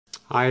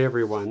Hi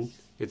everyone.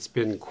 It's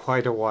been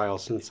quite a while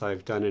since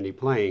I've done any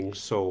playing,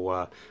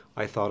 so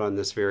I thought on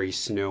this very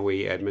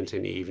snowy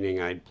Edmonton evening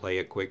I'd play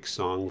a quick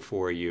song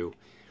for you.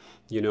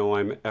 You know,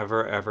 I'm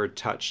ever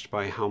touched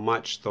by how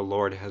much the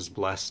Lord has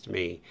blessed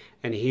me,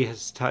 and He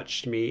has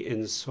touched me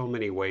in so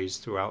many ways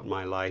throughout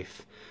my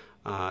life,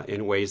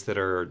 in ways that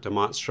are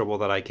demonstrable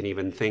that I can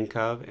even think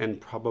of,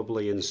 and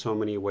probably in so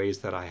many ways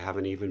that I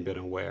haven't even been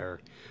aware.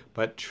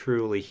 But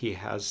truly, He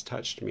has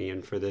touched me,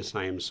 and for this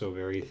I am so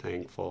very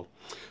thankful.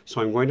 So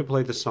I'm going to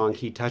play the song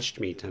He Touched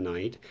Me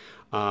tonight,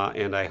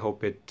 and I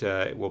hope it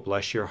will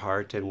bless your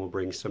heart and will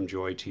bring some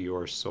joy to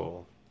your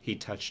soul. He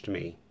touched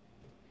me.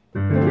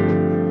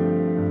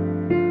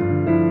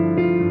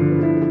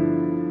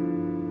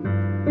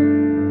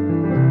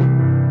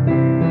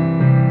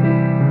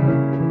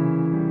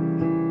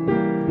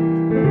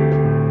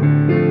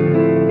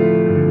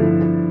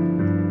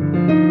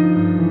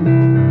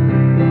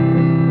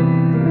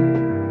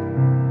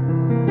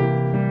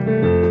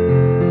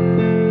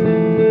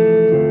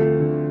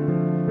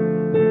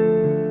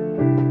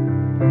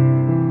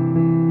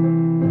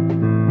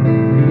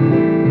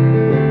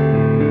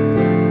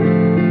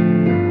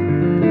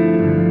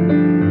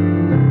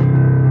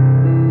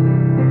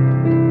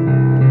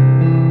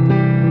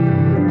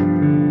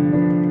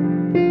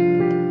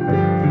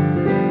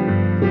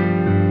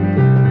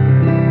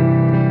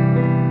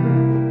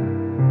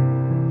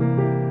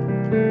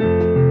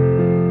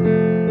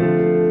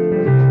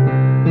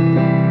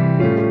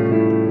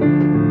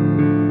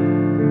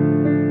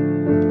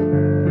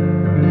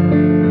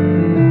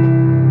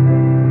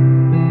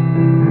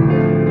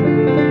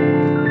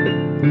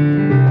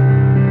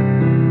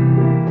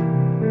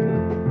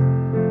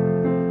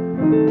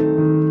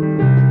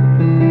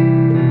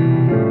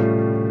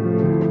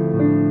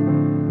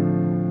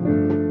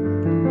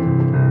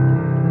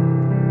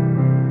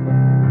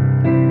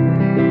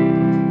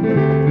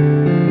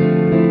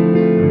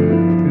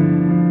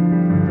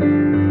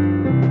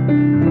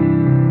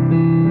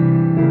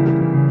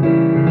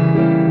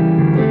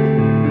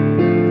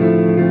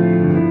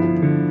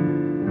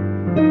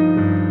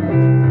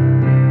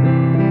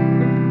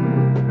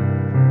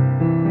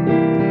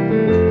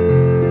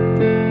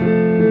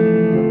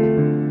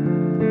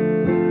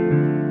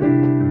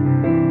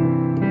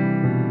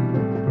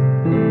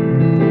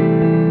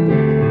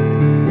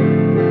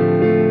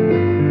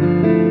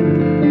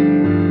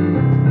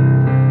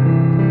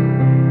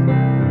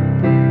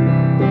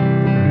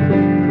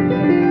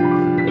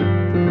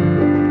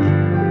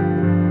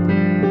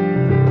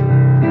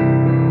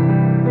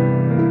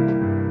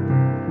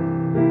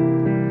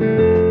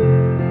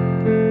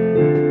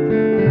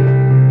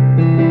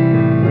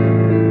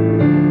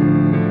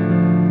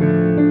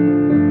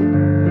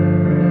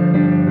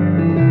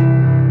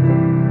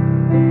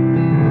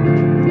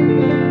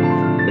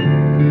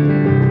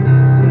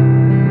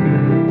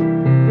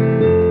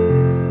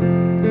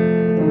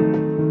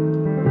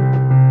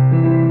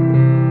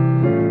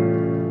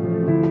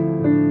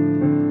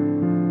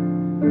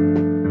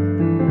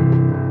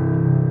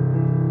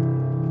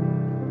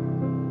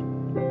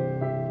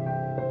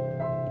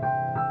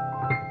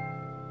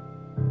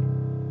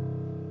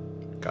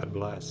 God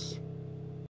bless.